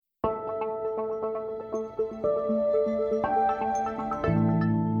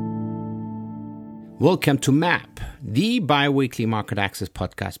Welcome to MAP, the bi-weekly market access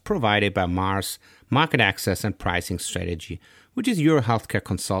podcast provided by Mars Market Access and Pricing Strategy, which is your healthcare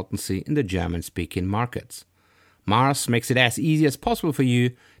consultancy in the German-speaking markets. Mars makes it as easy as possible for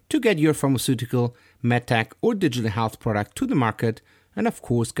you to get your pharmaceutical, medtech, or digital health product to the market and, of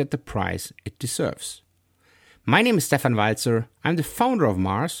course, get the price it deserves. My name is Stefan Walzer. I'm the founder of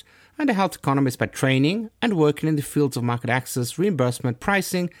Mars and a health economist by training and working in the fields of market access, reimbursement,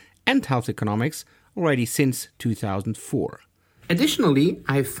 pricing, and health economics already since 2004. Additionally,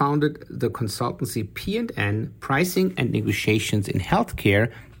 I founded the consultancy P&N Pricing and Negotiations in Healthcare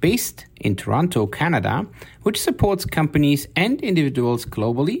based in Toronto, Canada, which supports companies and individuals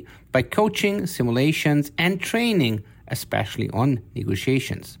globally by coaching, simulations, and training, especially on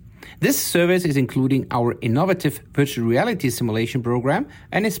negotiations. This service is including our innovative virtual reality simulation program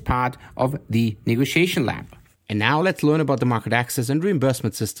and is part of the Negotiation Lab. And now let's learn about the market access and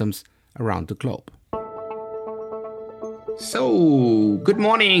reimbursement systems around the globe. So, good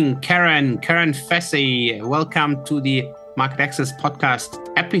morning, Karen Facey. Welcome to the Market Access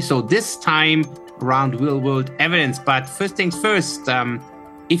Podcast episode, this time around real-world evidence. But first things first,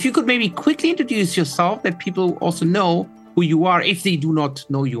 if you could maybe quickly introduce yourself that people also know who you are if they do not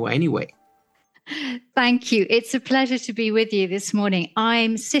know you anyway. Thank you. It's a pleasure to be with you this morning.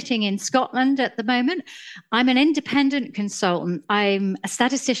 I'm sitting in Scotland at the moment. I'm an independent consultant. I'm a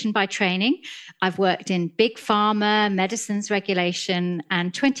statistician by training. I've worked in big pharma, medicines regulation,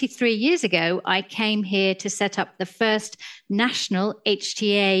 and 23 years ago, I came here to set up the first national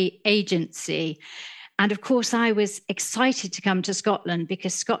HTA agency. And of course, I was excited to come to Scotland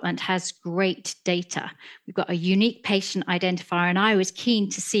because Scotland has great data. We've got a unique patient identifier, and I was keen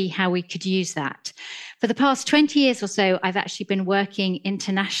to see how we could use that. For the past 20 years or so, I've actually been working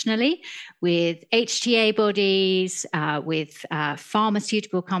internationally with HTA bodies, with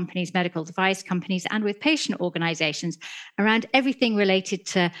pharmaceutical companies, medical device companies, and with patient organizations around everything related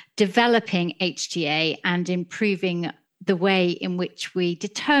to developing HTA and improving the way in which we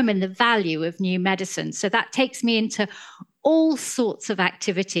determine the value of new medicines. So that takes me into all sorts of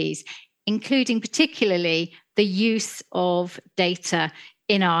activities, including particularly the use of data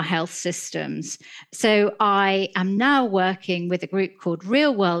in our health systems. So I am now working with a group called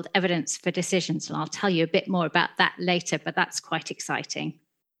Real World Evidence for Decisions, and I'll tell you a bit more about that later, but that's quite exciting.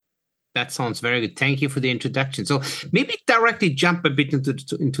 That sounds very good. Thank you for the introduction. So maybe directly jump a bit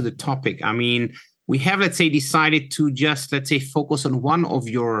into the topic. I mean, we have, let's say, decided to just, let's say, focus on one of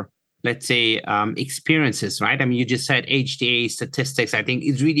your, let's say, experiences, right? I mean, you just said HTA statistics. I think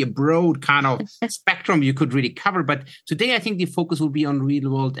it's really a broad kind of spectrum you could really cover. But today, I think the focus will be on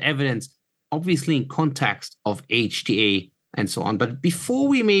real-world evidence, obviously in context of HTA and so on. But before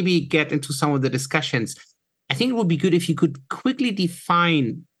we maybe get into some of the discussions, I think it would be good if you could quickly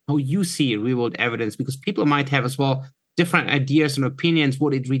define how you see real-world evidence, because people might have as well different ideas and opinions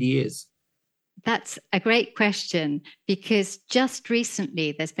what it really is. That's a great question, because just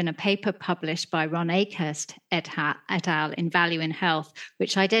recently there's been a paper published by Ron Akehurst et al. In Value in Health,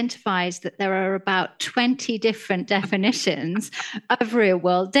 which identifies that there are about 20 different definitions of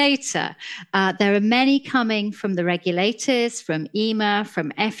real-world data. There are many coming from the regulators, from EMA,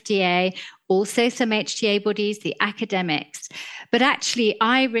 from FDA, also some HTA bodies, the academics. But actually,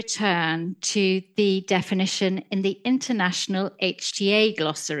 I return to the definition in the International HTA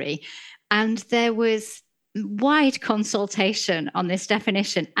Glossary. And there was wide consultation on this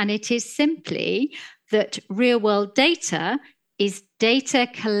definition. And it is simply that real-world data is data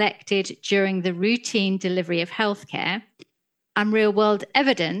collected during the routine delivery of healthcare. And real-world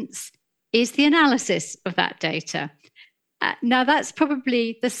evidence is the analysis of that data. Now, that's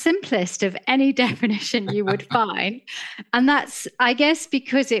probably the simplest of any definition you would find. And that's, I guess,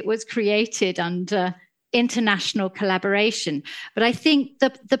 because it was created under international collaboration. But I think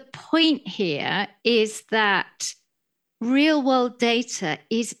the point here is that real-world data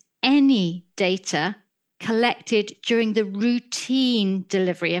is any data collected during the routine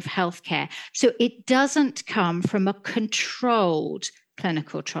delivery of healthcare. So it doesn't come from a controlled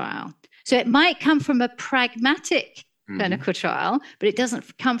clinical trial. So it might come from a pragmatic clinical trial, but it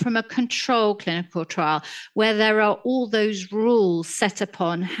doesn't come from a control clinical trial where there are all those rules set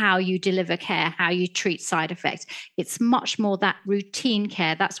upon how you deliver care, how you treat side effects. It's much more that routine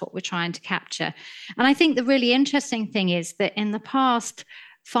care. That's what we're trying to capture. And I think the really interesting thing is that in the past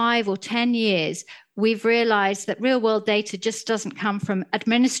 5 or 10 years, we've realized that real world data just doesn't come from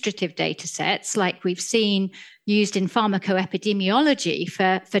administrative data sets like we've seen used in pharmacoepidemiology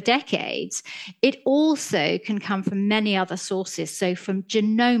for decades. It also can come from many other sources. So from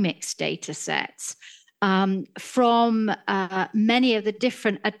genomics data sets, from many of the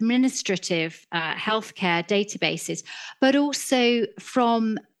different administrative healthcare databases, but also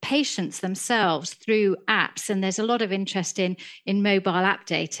from patients themselves through apps. And there's a lot of interest in mobile app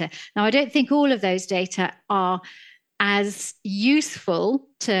data. Now, I don't think all of those data are as useful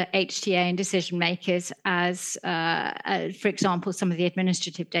to HTA and decision makers as, for example, some of the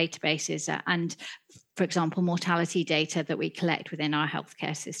administrative databases and, for example, mortality data that we collect within our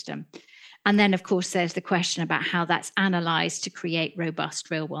healthcare system. And then, of course, there's the question about how that's analyzed to create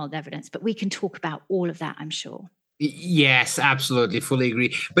robust real-world evidence. But we can talk about all of that, I'm sure. Yes, absolutely, fully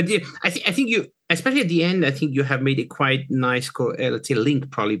agree. But I think you, especially at the end, I think you have made a quite nice, let's say,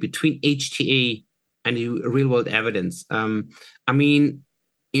 link probably between HTA and the real-world evidence. I mean,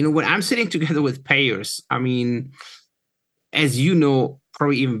 when I'm sitting together with payers, I mean, as you know,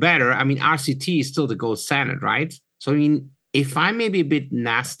 probably even better, I mean, RCT is still the gold standard, right? So, I mean, if I may be a bit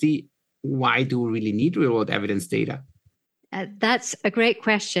nasty, why do we really need real-world evidence data? That's a great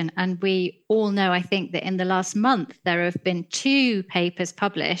question. And we all know, I think, that in the last month, there have been 2 papers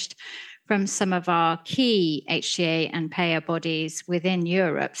published from some of our key HTA and payer bodies within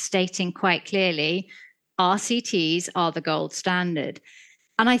Europe, stating quite clearly RCTs are the gold standard.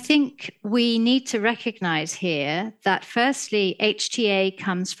 And I think we need to recognize here that, firstly, HTA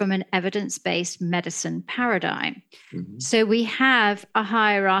comes from an evidence-based medicine paradigm. Mm-hmm. So we have a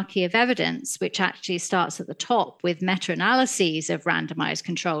hierarchy of evidence, which actually starts at the top with meta-analyses of randomized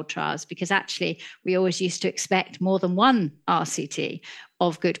controlled trials, because actually we always used to expect more than one RCT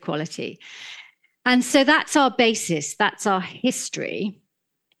of good quality. And so that's our basis, that's our history.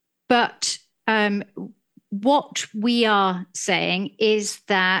 But what we are saying is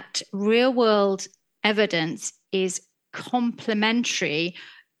that real-world evidence is complementary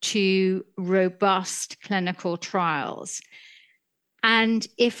to robust clinical trials. And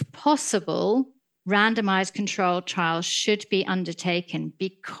if possible, randomized controlled trials should be undertaken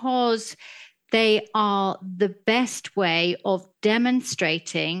because they are the best way of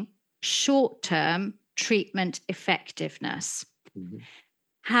demonstrating short-term treatment effectiveness. Mm-hmm.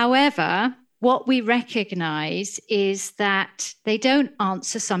 However, what we recognize is that they don't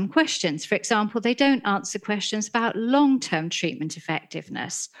answer some questions. For example, they don't answer questions about long-term treatment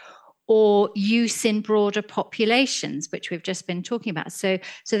effectiveness or use in broader populations, which we've just been talking about. So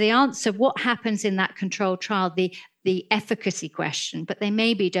they answer what happens in that controlled trial, the efficacy question, but they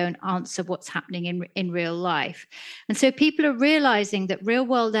maybe don't answer what's happening in real life. And so people are realizing that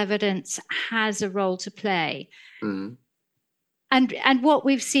real-world evidence has a role to play. Mm-hmm. And what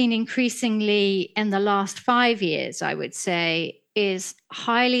we've seen increasingly in the last 5 years, I would say, is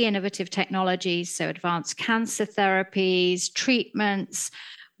highly innovative technologies, so advanced cancer therapies, treatments,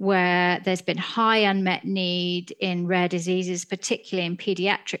 where there's been high unmet need in rare diseases, particularly in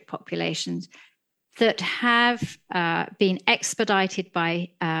pediatric populations, that have been expedited by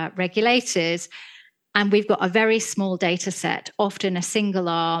regulators. And we've got a very small data set, often a single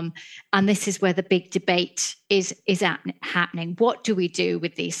arm. And this is where the big debate is happening. What do we do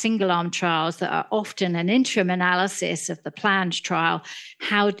with these single arm trials that are often an interim analysis of the planned trial?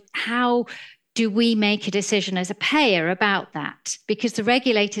 How do we make a decision as a payer about that? Because the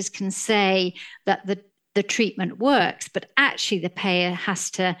regulators can say that the treatment works, but actually the payer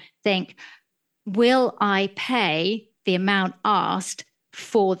has to think, will I pay the amount asked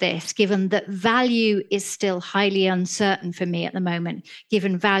for this, given that value is still highly uncertain for me at the moment,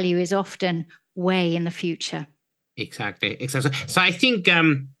 given value is often way in the future? Exactly. So I think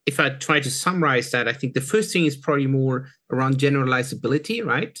if I try to summarize that, I think the first thing is probably more around generalizability,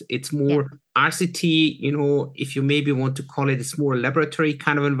 right? It's more RCT, if you maybe want to call it, it's more laboratory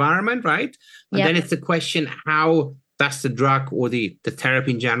kind of environment, right? And then it's the question, how does the drug or the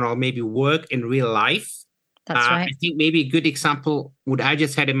therapy in general maybe work in real life? That's right. I think maybe a good example, what I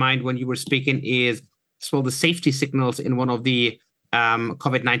just had in mind when you were speaking is the safety signals in one of the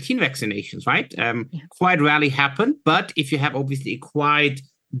COVID-19 vaccinations, right? Quite rarely happen. But if you have obviously a quite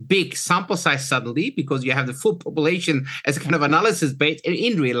big sample size suddenly, because you have the full population as a kind of analysis base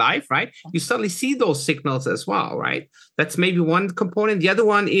in real life, right? You suddenly see those signals as well, right? That's maybe one component. The other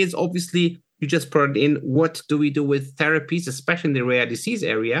one is obviously, you just put it in, what do we do with therapies, especially in the rare disease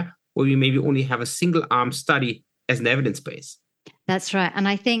area, where we maybe only have a single arm study as an evidence base? That's right. And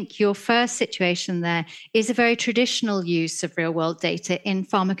I think your first situation there is a very traditional use of real world data in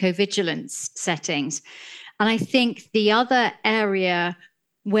pharmacovigilance settings. And I think the other area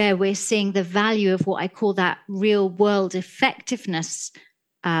where we're seeing the value of what I call that real world effectiveness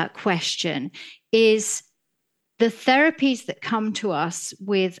question is the therapies that come to us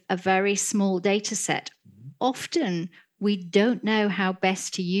with a very small data set. Often we don't know how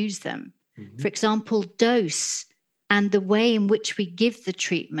best to use them. For example, dose and the way in which we give the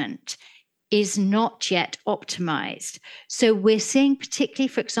treatment is not yet optimized. So we're seeing, particularly,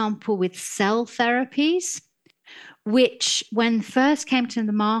 for example, with cell therapies, which when first came to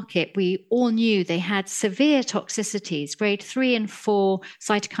the market, we all knew they had severe toxicities, grade 3 and 4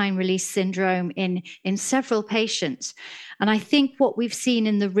 cytokine release syndrome in several patients. And I think what we've seen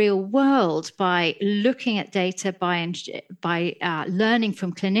in the real world by looking at data, by learning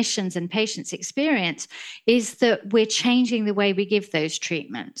from clinicians and patients' experience, is that we're changing the way we give those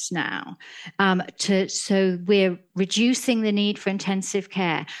treatments now. So we're reducing the need for intensive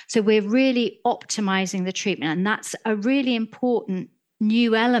care. So we're really optimizing the treatment. And that's a really important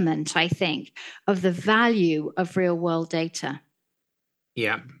new element, I think, of the value of real world data.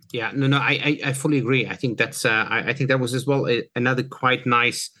 Yeah. No, I fully agree. I think that's, I think that was as well another quite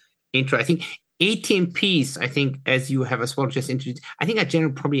nice intro. I think ATMPs, I think, as you have as well just introduced, I think are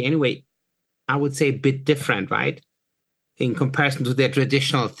generally probably anyway, I would say a bit different, right? In comparison to their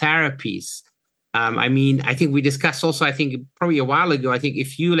traditional therapies. I think we discussed also, I think probably a while ago, I think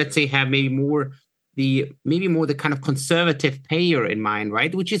if you, let's say, have maybe more the kind of conservative payer in mind,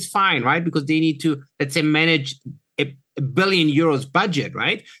 right? Which is fine, right? Because they need to, let's say, manage a €1 billion budget,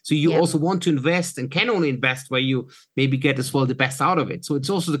 right? So you also want to invest and can only invest where you maybe get as well the best out of it. So it's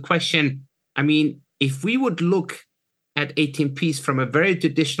also the question, if we would look at ATMPs from a very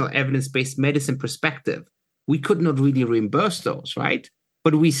traditional evidence-based medicine perspective, we could not really reimburse those, right?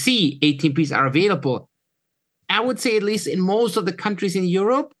 But we see ATMPs are available, I would say at least in most of the countries in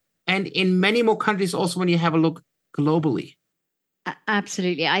Europe and in many more countries also when you have a look globally.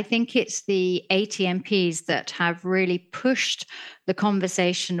 Absolutely. I think it's the ATMPs that have really pushed the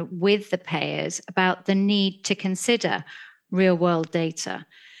conversation with the payers about the need to consider real-world data.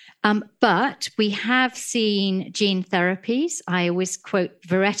 But we have seen gene therapies. I always quote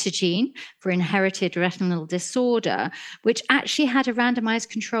Veretagene for inherited retinal disorder, which actually had a randomized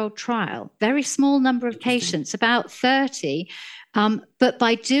controlled trial, very small number of patients, about 30. But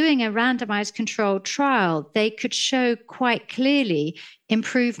by doing a randomized controlled trial, they could show quite clearly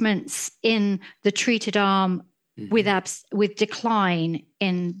improvements in the treated arm with decline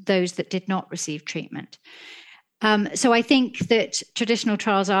in those that did not receive treatment. So I think that traditional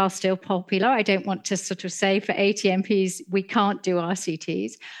trials are still popular. I don't want to sort of say for ATMPs, we can't do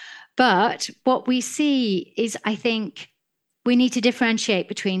RCTs. But what we see is, I think, we need to differentiate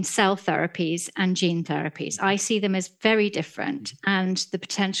between cell therapies and gene therapies. I see them as very different and the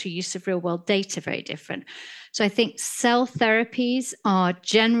potential use of real-world data very different. So I think cell therapies are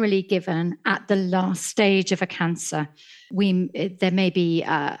generally given at the last stage of a cancer. There may be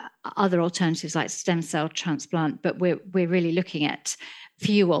other alternatives like stem cell transplant, but we're really looking at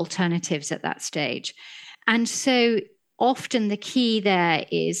few alternatives at that stage. And so often the key there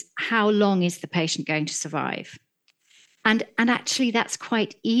is how long is the patient going to survive? And actually, that's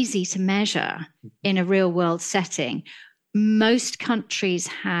quite easy to measure in a real world setting. Most countries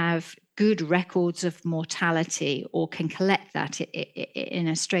have good records of mortality or can collect that in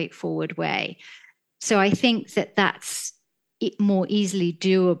a straightforward way. So I think that that's more easily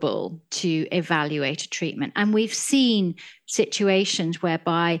doable to evaluate a treatment. And we've seen situations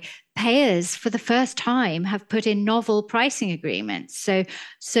whereby payers for the first time have put in novel pricing agreements. So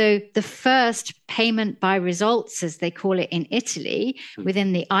the first payment by results, as they call it in Italy,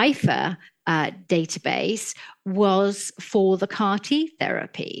 within the IFA database, was for the CAR-T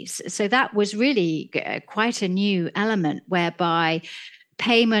therapies. So that was really quite a new element whereby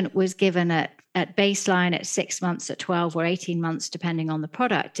payment was given at baseline, at 6 months, at 12 or 18 months, depending on the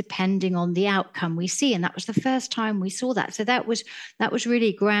product, depending on the outcome we see. And that was the first time we saw that. So that was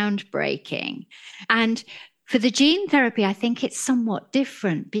really groundbreaking. And for the gene therapy, I think it's somewhat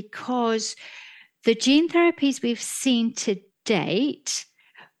different because the gene therapies we've seen to date,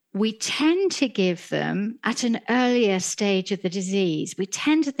 we tend to give them at an earlier stage of the disease. We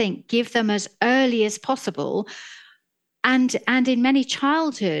tend to think, give them as early as possible. And in many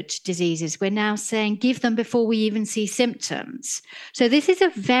childhood diseases, we're now saying give them before we even see symptoms. So this is a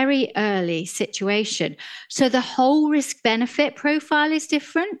very early situation. So the whole risk-benefit profile is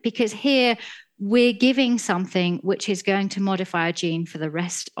different because here we're giving something which is going to modify a gene for the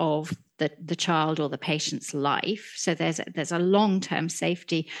rest of the child or the patient's life. So there's a long-term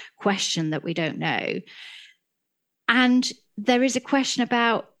safety question that we don't know. And there is a question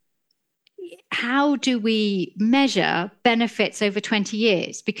about how do we measure benefits over 20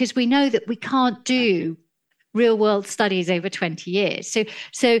 years? Because we know that we can't do real world studies over 20 years. So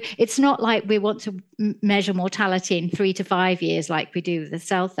it's not like we want to measure mortality in 3 to 5 years like we do with the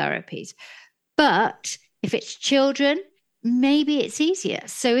cell therapies. But if it's children, maybe it's easier.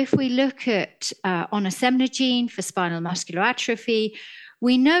 So if we look at onasemnogene for spinal muscular atrophy,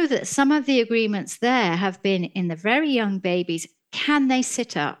 we know that some of the agreements there have been in the very young babies. Can they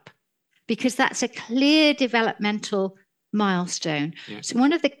sit up? Because that's a clear developmental milestone. Yeah. So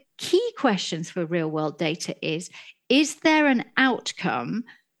one of the key questions for real world data is there an outcome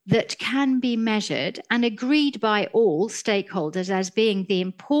that can be measured and agreed by all stakeholders as being the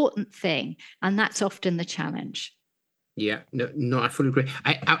important thing? And that's often the challenge. Yeah, no, I fully agree.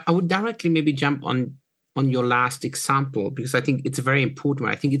 I would directly maybe jump on your last example, because I think it's a very important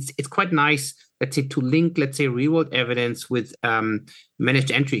one. I think it's quite nice, let's say, to link, let's say, real world evidence with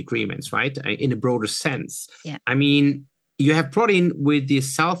managed entry agreements, right? In a broader sense. Yeah. I mean, you have brought in with the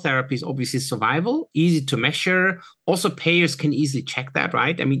cell therapies, obviously survival, easy to measure. Also, payers can easily check that,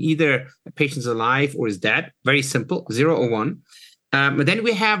 right? I mean, either a patient's alive or is dead. Very simple, 0 or 1. But then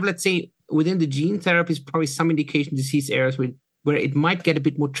we have, let's say, within the gene therapies, probably some indication disease areas where it might get a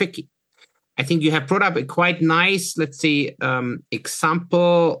bit more tricky. I think you have brought up a quite nice, let's say,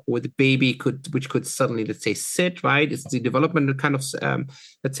 example where the baby which could suddenly, let's say, sit, right? It's the developmental kind of,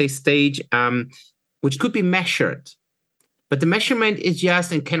 let's say, stage, which could be measured. But the measurement is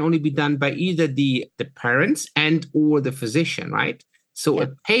just and can only be done by either the parents and or the physician, right? So a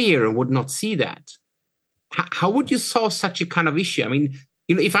payer would not see that. How would you solve such a kind of issue? I mean,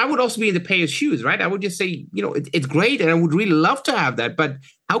 if I would also be in the payer's shoes, right, I would just say, it's great and I would really love to have that. But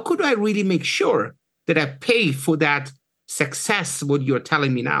how could I really make sure that I pay for that success, what you're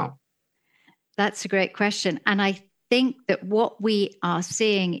telling me now? That's a great question. And I think that what we are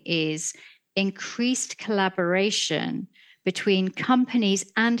seeing is increased collaboration between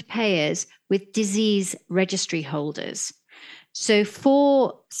companies and payers with disease registry holders. So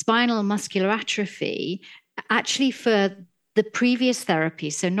for spinal muscular atrophy, actually for the previous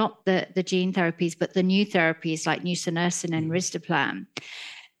therapies, so not the gene therapies, but the new therapies like nusinersen and risdiplam,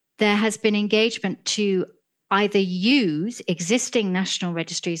 there has been engagement to either use existing national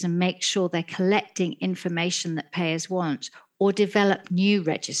registries and make sure they're collecting information that payers want, or develop new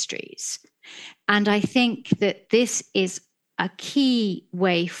registries. And I think that this is a key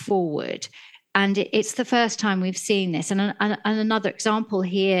way forward. And it's the first time we've seen this. And another example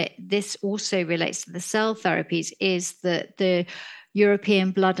here, this also relates to the cell therapies, is that the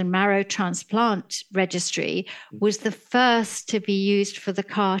European Blood and Marrow Transplant Registry was the first to be used for the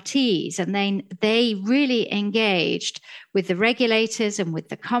CAR Ts. And they really engaged with the regulators and with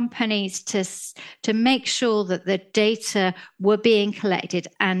the companies to make sure that the data were being collected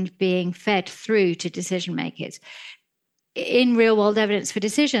and being fed through to decision makers. In real world evidence for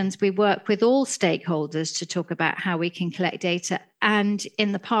decisions, we work with all stakeholders to talk about how we can collect data. And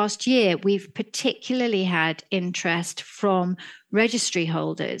in the past year, we've particularly had interest from registry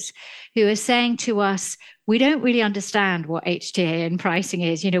holders who are saying to us, we don't really understand what HTA and pricing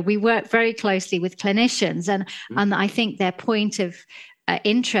is. We work very closely with clinicians, and I think their point of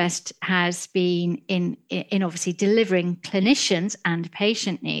interest has been in obviously delivering clinicians and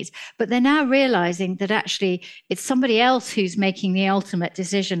patient needs, but they're now realizing that actually it's somebody else who's making the ultimate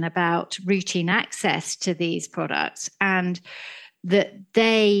decision about routine access to these products, and that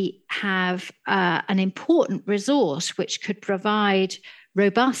they have an important resource which could provide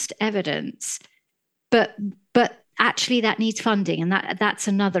robust evidence, but actually that needs funding, and that's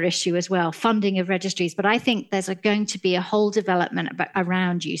another issue as well, funding of registries. But I think there's going to be a whole development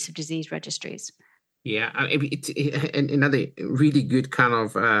around use of disease registries. Yeah, it's another really good kind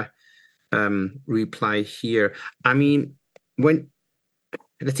of reply here. I mean,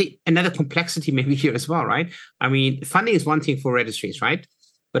 let's say another complexity maybe here as well, right? I mean, funding is one thing for registries, right?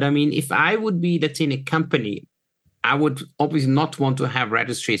 But I mean, if I would be, let's say, in a company, I would obviously not want to have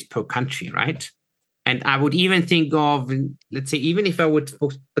registries per country, right? And I would even think of, let's say, even if I would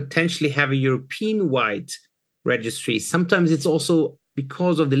potentially have a European-wide registry, sometimes it's also,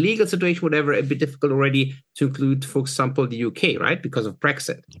 because of the legal situation, whatever, a bit difficult already to include, for example, the UK, right? Because of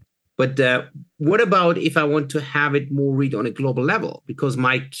Brexit. But what about if I want to have it more read on a global level? Because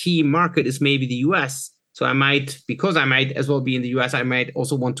my key market is maybe the US. So I might as well be in the US, I might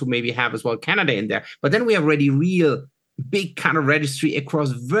also want to maybe have as well Canada in there. But then we have already real big kind of registry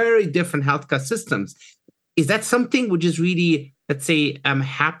across very different healthcare systems. Is that something which is really, let's say,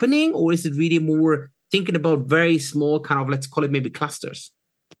 happening, or is it really more thinking about very small kind of, let's call it maybe clusters?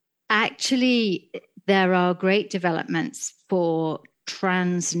 Actually, there are great developments for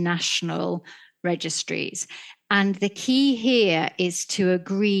transnational registries. And the key here is to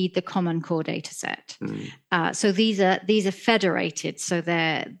agree the common core data set. So these are federated. So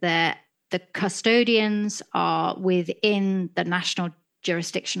the custodians are within the national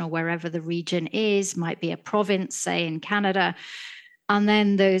jurisdiction or wherever the region is, might be a province, say in Canada. And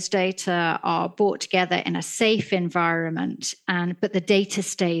then those data are brought together in a safe environment, but the data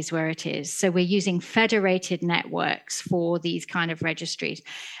stays where it is. So we're using federated networks for these kind of registries.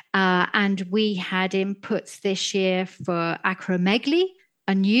 And we had inputs this year for acromegaly,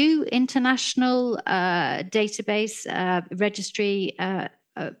 a new international database registry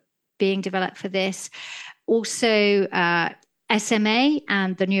being developed for this. Also, SMA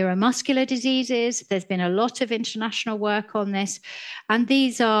and the neuromuscular diseases. There's been a lot of international work on this. And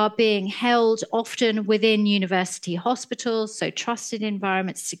these are being held often within university hospitals, so trusted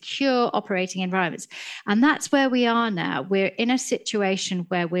environments, secure operating environments. And that's where we are now. We're in a situation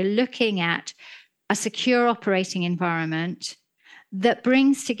where we're looking at a secure operating environment that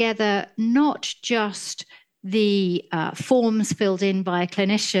brings together not just the forms filled in by a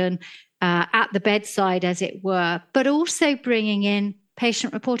clinician at the bedside, as it were, but also bringing in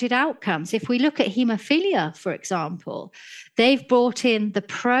patient-reported outcomes. If we look at haemophilia, for example, they've brought in the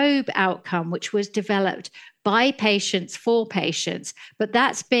probe outcome, which was developed by patients for patients, but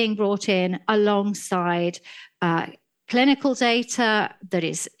that's being brought in alongside clinical data that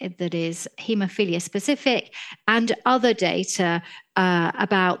is haemophilia specific and other data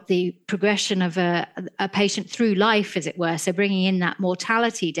about the progression of a patient through life, as it were. So bringing in that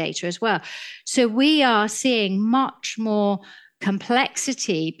mortality data as well. So we are seeing much more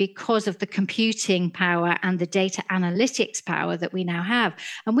complexity because of the computing power and the data analytics power that we now have.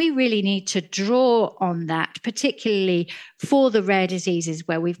 And we really need to draw on that, particularly for the rare diseases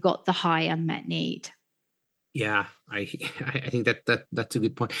where we've got the high unmet need. Yeah, I think that's a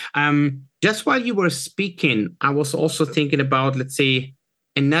good point. Just while you were speaking, I was also thinking about, let's say,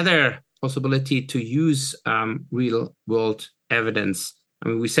 another possibility to use real world evidence. I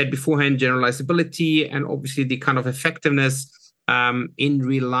mean, we said beforehand generalizability and obviously the kind of effectiveness in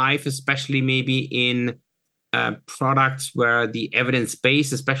real life, especially maybe in products where the evidence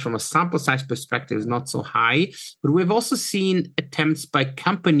base, especially from a sample size perspective, is not so high. But we've also seen attempts by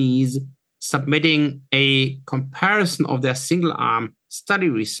companies submitting a comparison of their single-arm study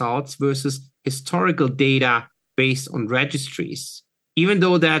results versus historical data based on registries. Even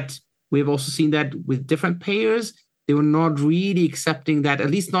though that we've also seen that with different payers, they were not really accepting that,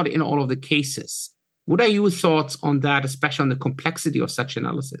 at least not in all of the cases. What are your thoughts on that, especially on the complexity of such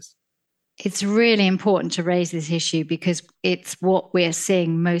analysis? It's really important to raise this issue because it's what we're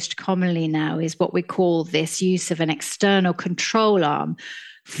seeing most commonly now is what we call this use of an external control arm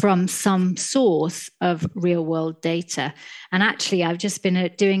from some source of real world data. And actually, I've just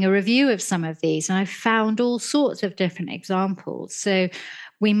been doing a review of some of these and I've found all sorts of different examples. So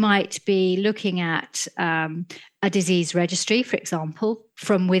we might be looking at a disease registry, for example,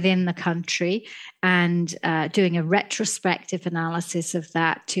 from within the country and doing a retrospective analysis of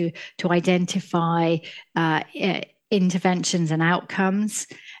that to identify interventions and outcomes.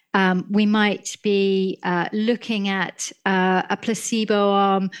 We might be looking at a placebo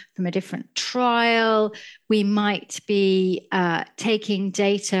arm from a different trial. We might be taking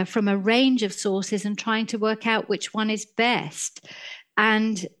data from a range of sources and trying to work out which one is best.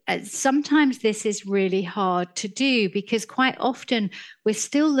 And sometimes this is really hard to do because quite often we're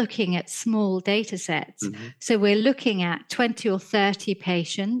still looking at small data sets. Mm-hmm. So we're looking at 20 or 30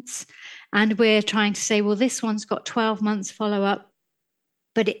 patients and we're trying to say, well, this one's got 12 months follow-up.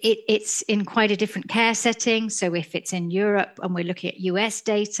 But it's in quite a different care setting. So if it's in Europe and we're looking at US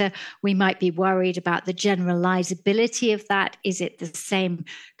data, we might be worried about the generalizability of that. Is it the same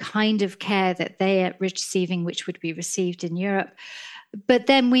kind of care that they are receiving, which would be received in Europe? But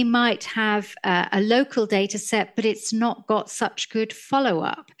then we might have a local data set, but it's not got such good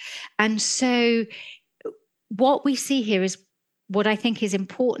follow-up. And so what we see here is what I think is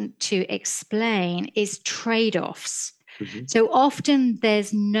important to explain is trade-offs. Mm-hmm. So often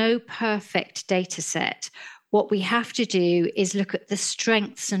there's no perfect data set. What we have to do is look at the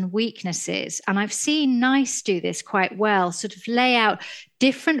strengths and weaknesses. And I've seen NICE do this quite well, sort of lay out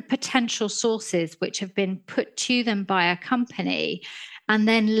different potential sources which have been put to them by a company and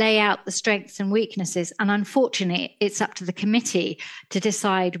then lay out the strengths and weaknesses. And unfortunately, it's up to the committee to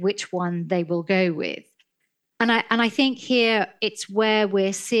decide which one they will go with. And I think here it's where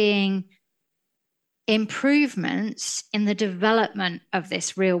we're seeing improvements in the development of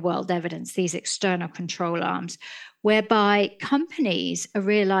this real-world evidence, these external control arms, whereby companies are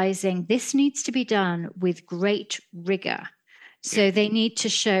realizing this needs to be done with great rigor. So they need to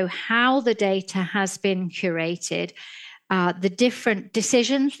show how the data has been curated, the different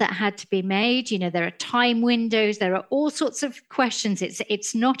decisions that had to be made. There are time windows, there are all sorts of questions.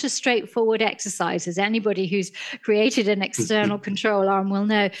 It's not a straightforward exercise, as anybody who's created an external control arm will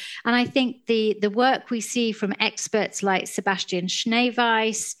know. And I think the work we see from experts like Sebastian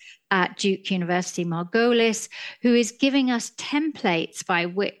Schneeweiss at Duke University Margolis, who is giving us templates by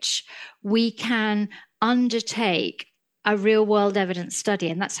which we can undertake a real-world evidence study.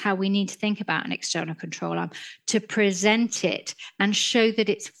 And that's how we need to think about an external control arm, to present it and show that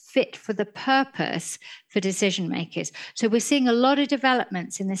it's fit for the purpose for decision makers. So we're seeing a lot of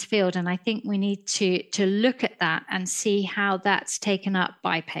developments in this field, and I think we need to look at that and see how that's taken up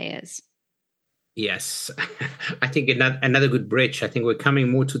by payers. Yes, I think another good bridge. I think we're coming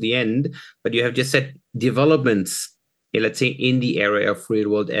more to the end, but you have just said developments, let's say, in the area of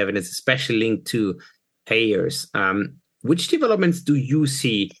real-world evidence, especially linked to payers. Which developments do you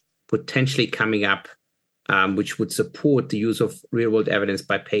see potentially coming up, which would support the use of real-world evidence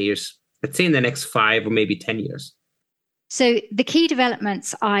by payers, let's say in the next 5 or maybe 10 years? So the key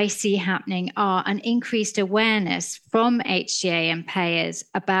developments I see happening are an increased awareness from HTA and payers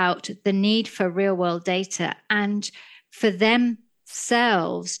about the need for real-world data, and for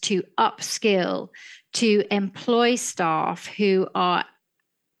themselves to upskill, to employ staff who are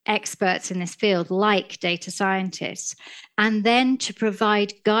experts in this field, like data scientists, and then to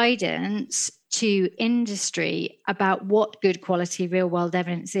provide guidance to industry about what good quality real-world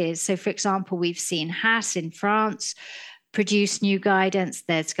evidence is. So, for example, we've seen HAS in France produce new guidance.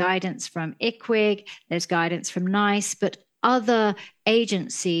 There's guidance from IQWiG, there's guidance from NICE, but other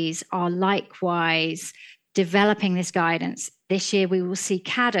agencies are likewise developing this guidance. This year, we will see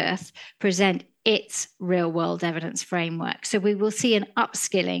CADERTH present its real-world evidence framework. So we will see an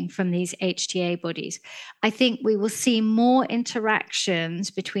upskilling from these HTA bodies. I think we will see more interactions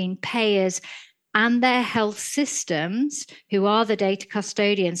between payers and their health systems, who are the data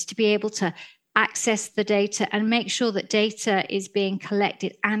custodians, to be able to access the data and make sure that data is being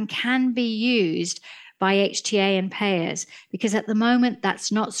collected and can be used by HTA and payers, because at the moment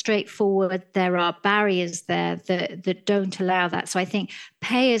that's not straightforward. There are barriers there that don't allow that. So I think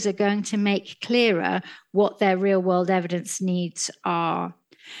payers are going to make clearer what their real-world evidence needs are.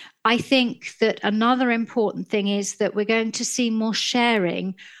 I think that another important thing is that we're going to see more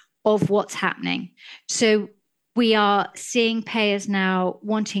sharing of what's happening. So we are seeing payers now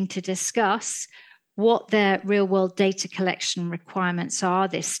wanting to discuss what their real-world data collection requirements are.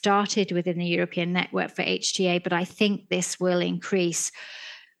 This started within the European Network for HTA, but I think this will increase.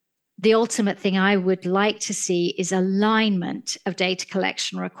 The ultimate thing I would like to see is alignment of data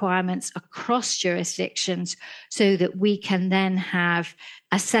collection requirements across jurisdictions, so that we can then have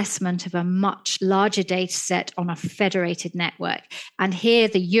assessment of a much larger data set on a federated network. And here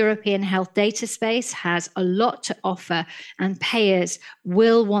the European health data space has a lot to offer, and payers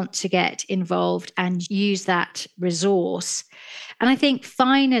will want to get involved and use that resource. And I think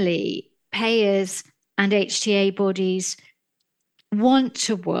finally, payers and HTA bodies want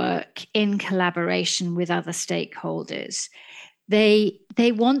to work in collaboration with other stakeholders. They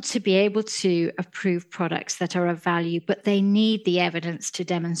want to be able to approve products that are of value, but they need the evidence to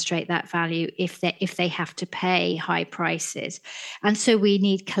demonstrate that value if they have to pay high prices. And so we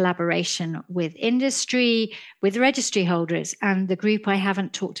need collaboration with industry, with registry holders, and the group I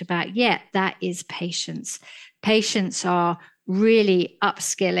haven't talked about yet, that is patients. Patients are really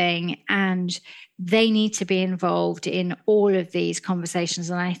upskilling, and they need to be involved in all of these conversations.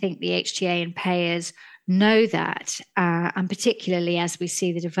 And I think the HTA and payers know that, and particularly as we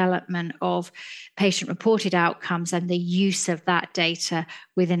see the development of patient-reported outcomes and the use of that data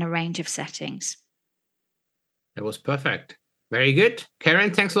within a range of settings. That was perfect. Very good.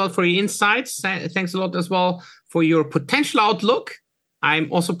 Karen, thanks a lot for your insights. Thanks a lot as well for your potential outlook.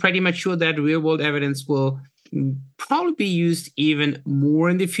 I'm also pretty much sure that real-world evidence will probably be used even more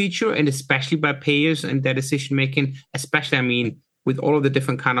in the future, and especially by payers and their decision-making, especially, with all of the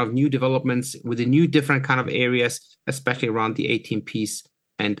different kind of new developments, with the new different kind of areas, especially around the ATMPs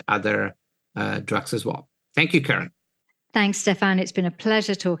and other drugs as well. Thank you, Karen. Thanks, Stefan. It's been a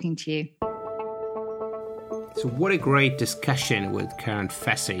pleasure talking to you. So what a great discussion with Karen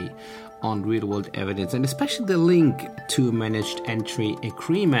Facey on real-world evidence, and especially the link to managed entry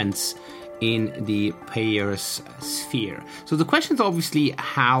agreements in the payer's sphere. So the question is obviously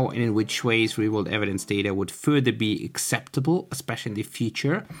how and in which ways real-world evidence data would further be acceptable, especially in the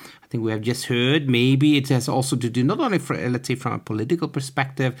future. I think we have just heard maybe it has also to do not only for, let's say, from a political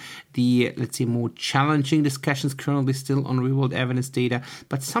perspective, the, let's say, more challenging discussions currently still on real-world evidence data,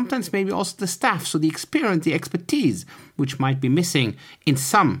 but sometimes maybe also the staff, so the experience, the expertise, which might be missing in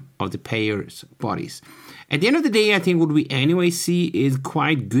some of the payers' bodies. At the end of the day, I think what we anyway see is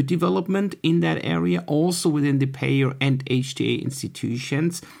quite good development in that area, also within the payer and HTA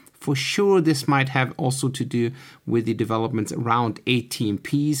institutions. For sure, this might have also to do with the developments around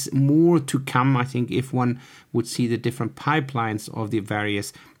ATMPs. More to come, I think, if one would see the different pipelines of the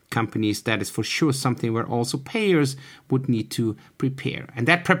various companies. That is for sure something where also payers would need to prepare. And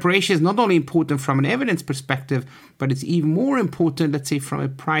that preparation is not only important from an evidence perspective, but it's even more important, let's say, from a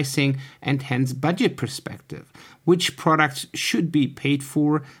pricing and hence budget perspective. Which products should be paid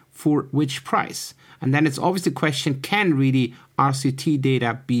for which price? And then it's obviously the question, can really RCT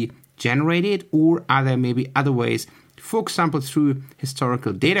data be generated, or are there maybe other ways, for example, through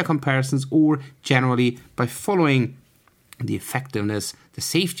historical data comparisons, or generally by following the effectiveness, the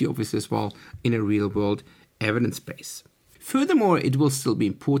safety obviously as well, in a real-world evidence base. Furthermore, it will still be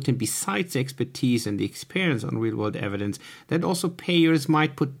important, besides the expertise and the experience on real-world evidence, that also payers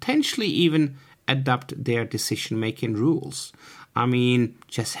might potentially even adapt their decision-making rules. I mean,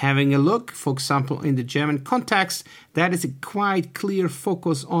 just having a look, for example, in the German context, that is a quite clear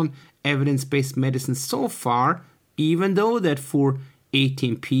focus on evidence-based medicine so far, even though that for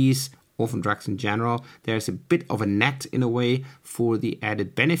ATMPs, orphan drugs in general, there's a bit of a net in a way for the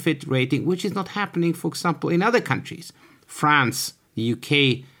added benefit rating, which is not happening, for example, in other countries. France, the UK,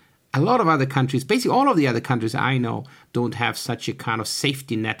 a lot of other countries, basically all of the other countries I know, don't have such a kind of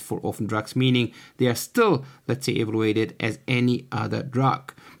safety net for orphan drugs, meaning they are still, let's say, evaluated as any other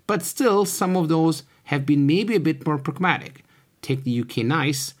drug. But still, some of those have been maybe a bit more pragmatic. Take the UK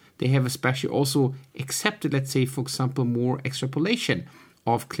NICE, they have especially also accepted, let's say, for example, more extrapolation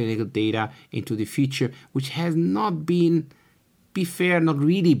of clinical data into the future, which has not been, be fair, not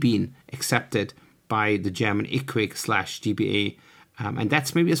really been accepted by the German IQWiG/GBA. And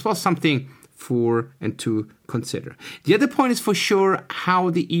that's maybe as well something for and to consider. The other point is for sure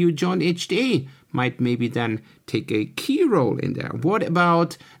how the EU joint HTA might maybe then take a key role in there. What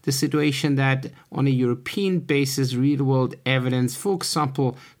about the situation that on a European basis, real-world evidence, for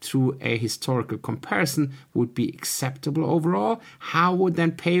example, through a historical comparison, would be acceptable overall? How would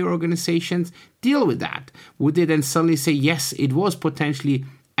then payer organizations deal with that? Would they then suddenly say, yes, it was potentially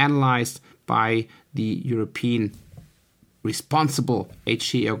analyzed by the European responsible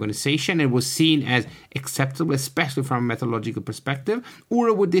HTA organization and was seen as acceptable, especially from a methodological perspective?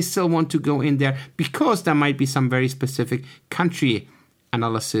 Or would they still want to go in there because there might be some very specific country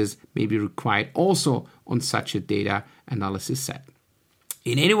analysis maybe required also on such a data analysis set?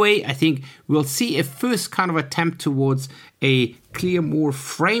 In any way, I think we'll see a first kind of attempt towards a clear, more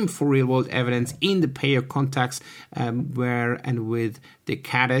frame for real-world evidence in the payer context, where and with the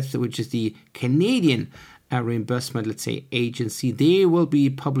CADET, which is the Canadian reimbursement, let's say, agency. They will be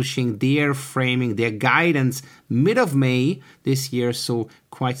publishing their framing, their guidance mid of May this year, so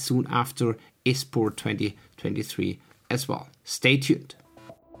quite soon after ISPOR 2023 as well. Stay tuned.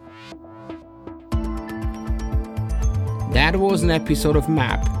 That was an episode of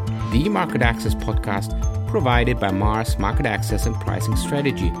MAP, the Market Access podcast provided by Mars Market Access and Pricing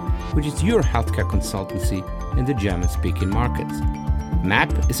Strategy, which is your healthcare consultancy in the German-speaking markets.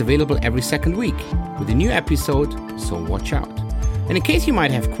 MAP is available every second week with a new episode, so watch out. And in case you might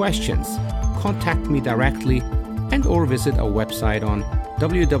have questions, contact me directly and or visit our website on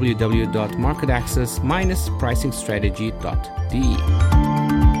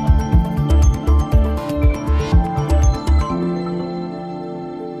www.marketaccess-pricingstrategy.de.